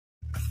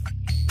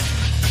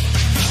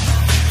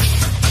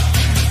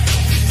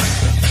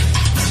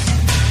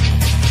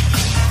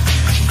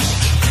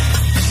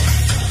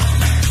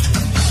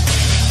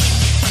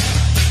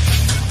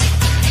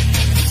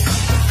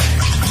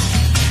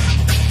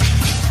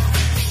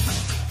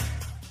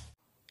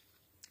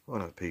What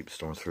up, peeps?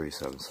 Storm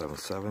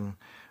 3777.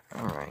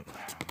 Alright,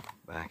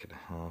 back at the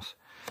house.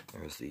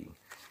 There's the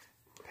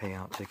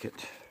payout ticket.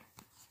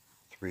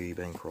 3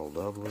 bankroll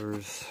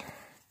doublers.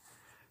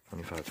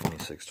 25,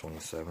 26,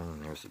 27.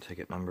 And there's the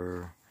ticket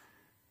number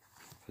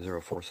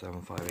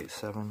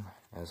 047587.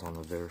 As on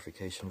the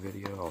verification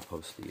video, I'll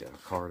post the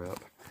card up.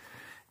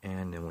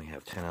 And then we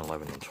have 10,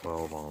 11, and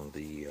 12 on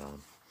the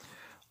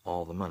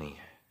all the money.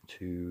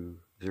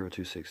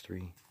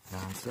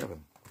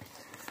 026397.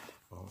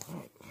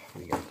 Alright,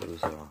 we got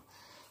those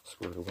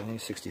squared away.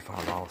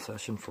 $65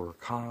 session for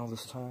Kyle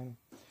this time.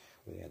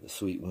 We had the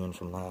sweet win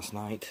from last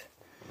night.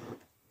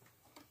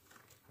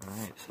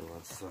 Alright, so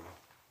let's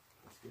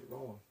get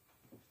rolling.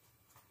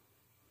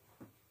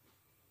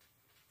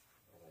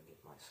 I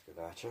get my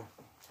skedacha.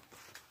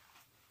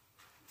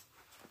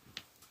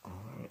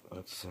 Alright,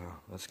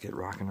 let's get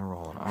rocking and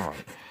rolling.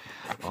 Alright,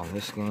 on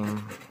this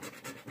game,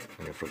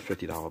 we go for the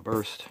 $50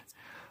 burst,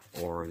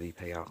 or the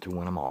payout to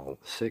win them all.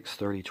 6,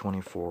 30,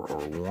 24,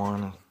 or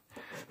 1. We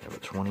have a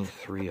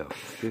 23, a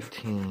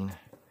 15,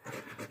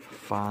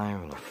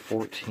 5, and a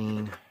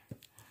 14,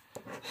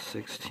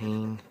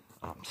 16,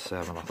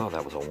 7. I thought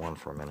that was a 1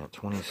 for a minute.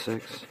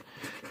 26,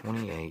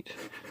 28,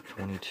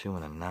 22,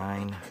 and a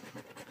 9,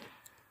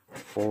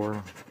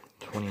 4,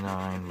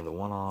 29 with a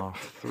 1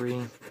 off,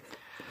 3,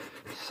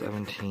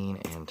 17,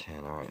 and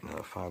 10. Alright, now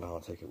the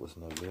 $5 ticket was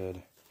no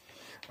good.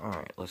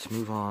 Alright, let's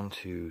move on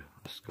to,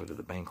 let's go to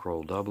the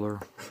bankroll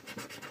doubler.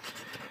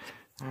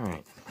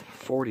 Alright,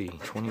 40,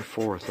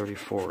 24,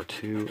 34,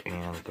 2,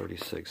 and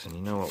 36. And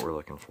you know what we're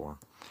looking for.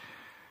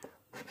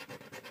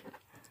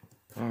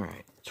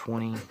 Alright,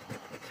 20,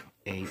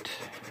 8,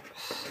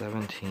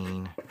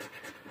 17,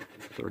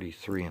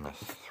 33, and a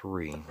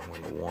 3.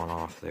 With a 1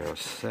 off there.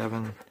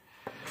 7,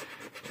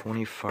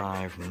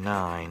 25,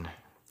 9,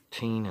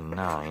 10, and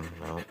 9.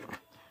 Nope.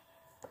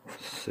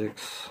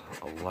 6,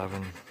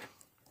 11,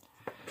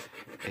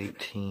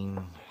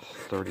 18,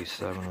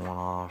 37, 1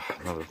 off,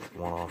 another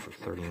 1 off for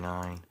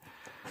 39,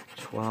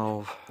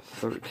 12,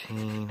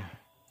 13,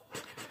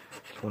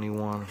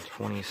 21,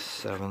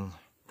 27,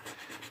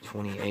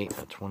 28,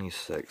 and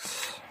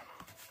 26.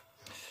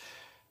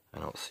 I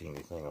don't see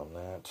anything on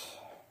that.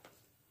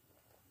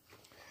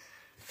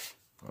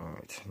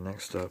 Alright,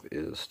 next up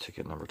is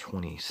ticket number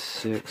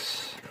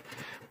 26.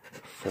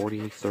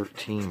 40,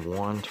 13,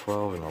 1,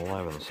 12, and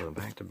 11. So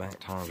back-to-back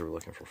times we're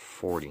looking for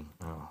 40.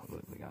 Oh,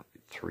 we got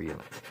 3 in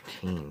the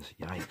teens.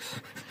 Yikes.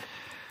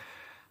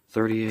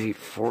 38,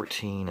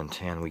 14, and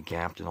 10. We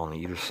gapped it on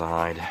either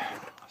side.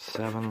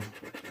 7.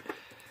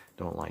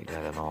 Don't like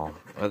that at all.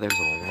 Oh, there's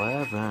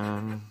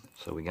 11.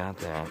 So we got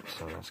that.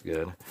 So that's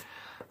good.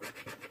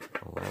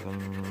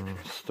 11,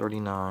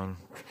 39.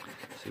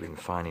 See if we can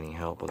find any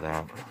help with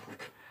that.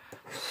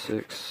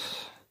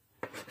 6,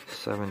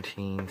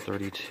 17,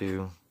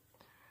 32.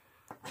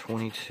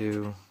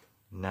 22,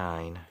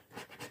 9,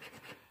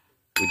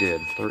 we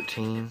did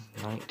 13,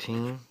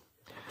 19,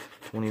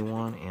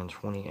 21, and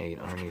 28.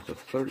 Underneath the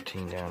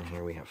 13 down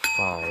here we have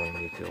 5.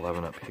 Underneath the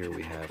 11 up here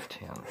we have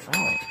 10.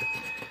 Alright,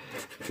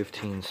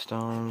 15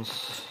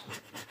 stones.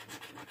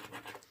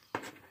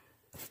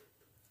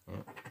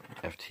 Yep.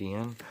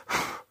 FTN.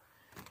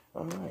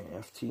 Alright,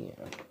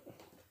 FTN.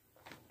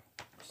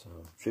 So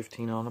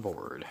 15 on the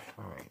board.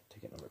 Alright,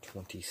 ticket number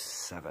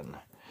 27.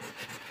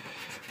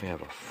 We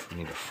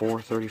need a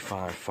 4,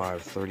 35,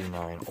 5,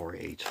 39, or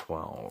a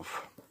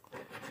 12.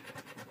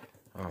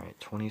 Alright,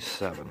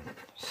 27,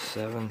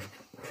 7,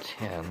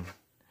 10,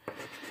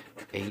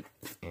 8,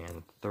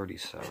 and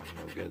 37.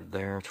 No good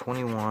there.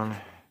 21,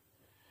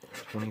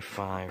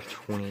 25,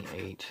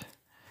 28,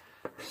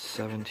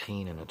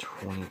 17, and a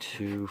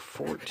 22,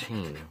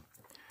 14,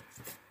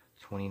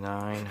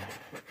 29,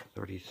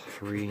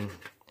 33,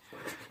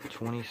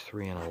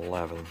 23, and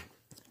 11,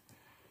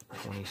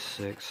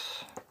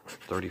 26,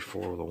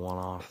 34 with a 1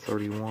 off,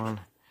 31,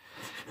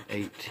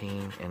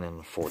 18, and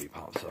then 40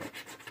 pops up.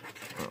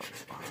 Oh,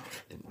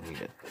 didn't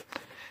need it.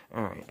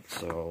 Alright,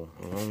 so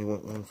we only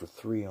went 1 for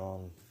 3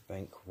 on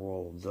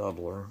bankroll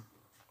doubler.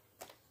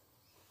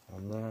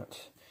 On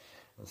that,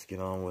 let's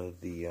get on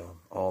with the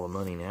all the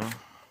money now.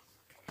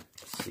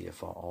 Let's see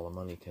if all the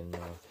money can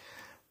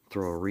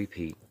throw a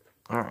repeat.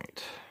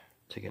 Alright,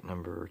 ticket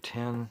number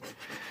 10.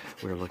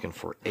 We're looking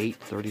for 8,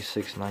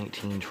 36,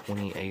 19,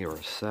 28, or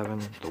a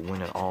 7. The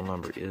win at all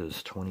number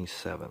is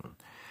 27.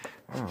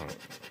 Alright,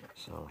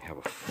 so we have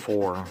a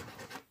 4,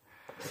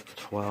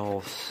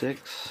 12,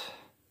 6,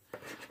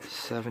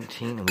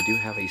 17, and we do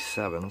have a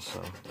 7,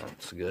 so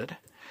that's good.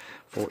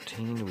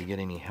 14, do we get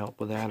any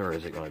help with that, or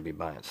is it going to be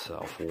by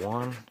itself?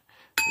 1,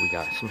 we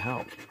got some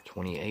help.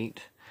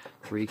 28,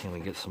 3, can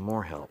we get some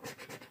more help?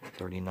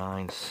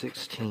 39,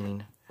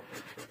 16,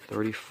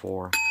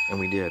 34, and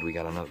we did. We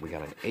got an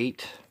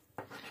 8,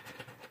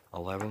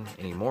 11,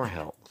 any more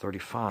help?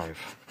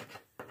 35,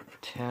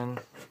 10,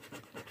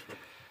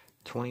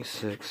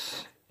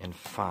 26, and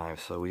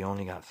 5. So we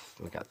got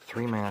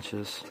 3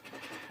 matches.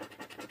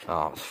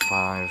 It's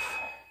 5,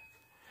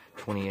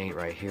 28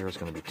 right here is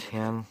going to be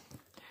 10,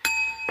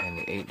 and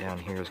the 28 down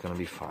here is going to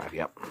be 5.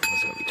 Yep,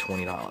 it's going to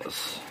be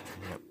 $20.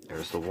 Yep,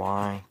 there's the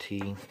Y,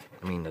 T,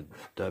 I mean the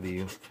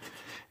W,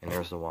 and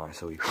there's the Y.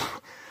 So we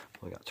got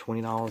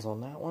 $20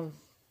 on that one.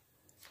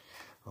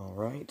 All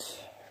right.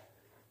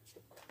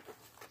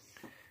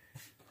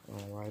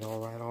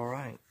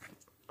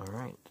 All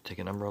right,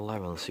 ticket number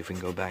 11. Let's see if we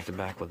can go back to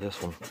back with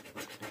this one.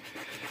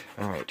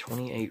 All right,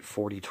 28,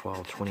 40,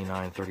 12,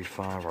 29,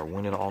 35. Our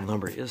win it all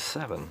number is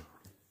 7.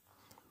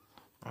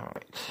 All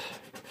right,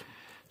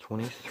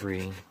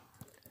 23,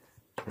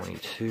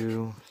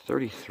 22,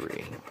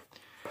 33,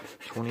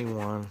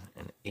 21,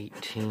 and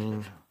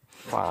 18,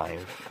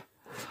 5,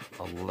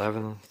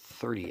 11,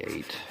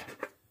 38,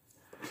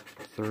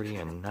 30,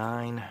 and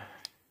 9,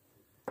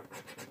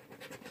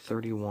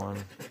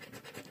 31,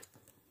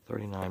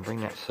 39, bring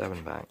that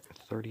 7 back,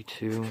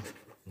 32,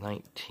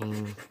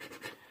 19,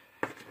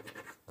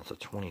 that's a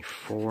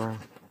 24,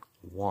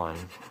 1,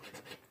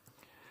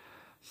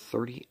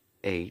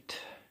 38,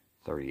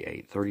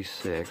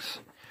 36,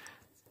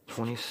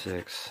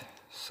 26,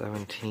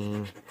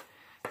 17,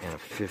 and a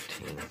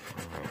 15. All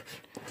right,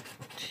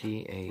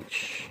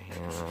 TH,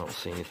 and I don't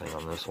see anything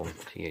on this one,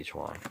 THY.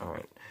 All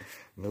right,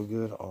 no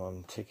good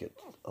on ticket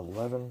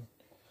 11.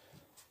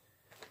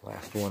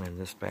 Last one in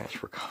this batch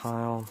for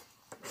Kyle.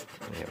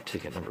 We have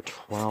ticket number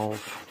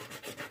 12.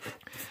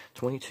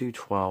 22,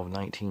 12,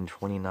 19,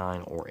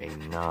 29, or a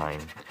 9.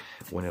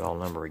 Win it all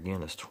number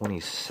again is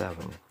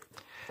 27.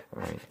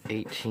 All right,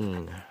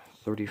 18,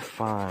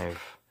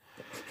 35,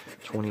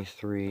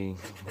 23,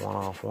 one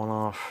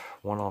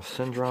off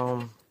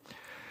syndrome.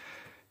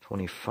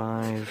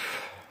 25,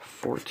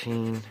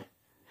 14,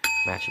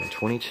 matching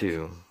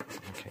 22.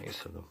 Okay,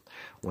 so the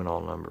win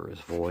all number is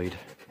void.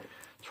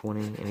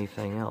 20,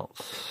 anything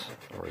else?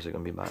 Or is it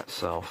going to be by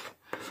itself?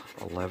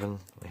 11,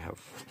 we have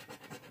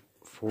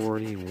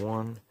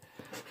 41,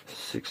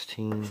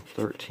 16,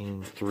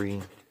 13,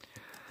 3,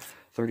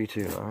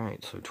 32. All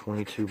right, so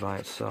 22 by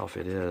itself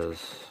it is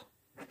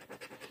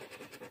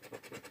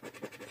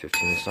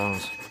 15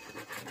 stones.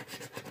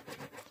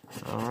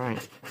 All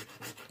right,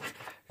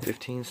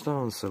 15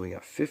 stones. So we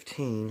got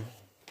 15.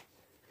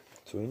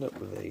 So we end up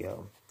with a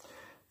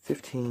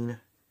 15,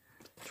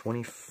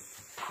 20,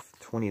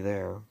 20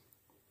 there.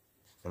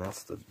 And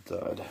that's the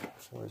dud.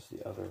 Where's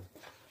the other?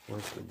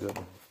 Where's the good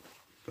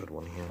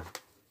one here?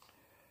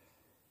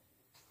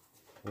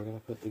 We're gonna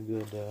put the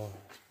good. We're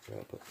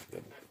gonna put the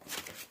good.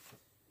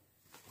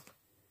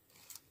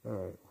 All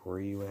right, where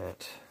are you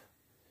at?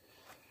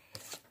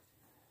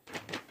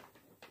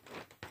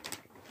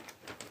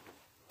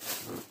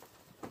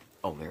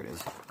 Oh, there it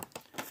is.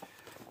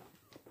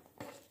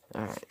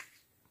 All right.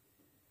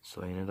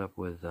 So I ended up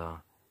with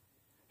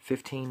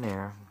 15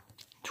 there,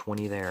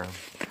 20 there,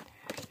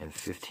 and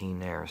 15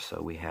 there.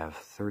 So we have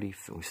 30.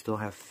 We still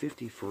have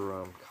 50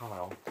 for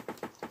Kyle.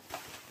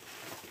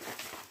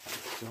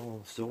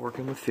 Still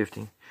working with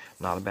 50.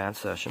 Not a bad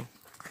session.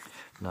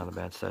 Not a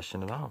bad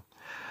session at all.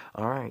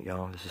 All right,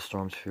 y'all. This is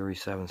Storm's Fury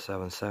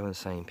 777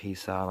 saying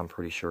peace out. I'm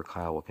pretty sure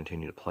Kyle will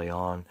continue to play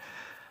on.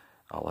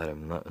 I'll let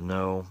him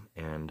know,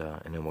 and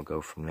then we'll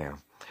go from there.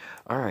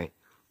 All right.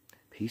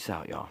 Peace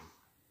out, y'all.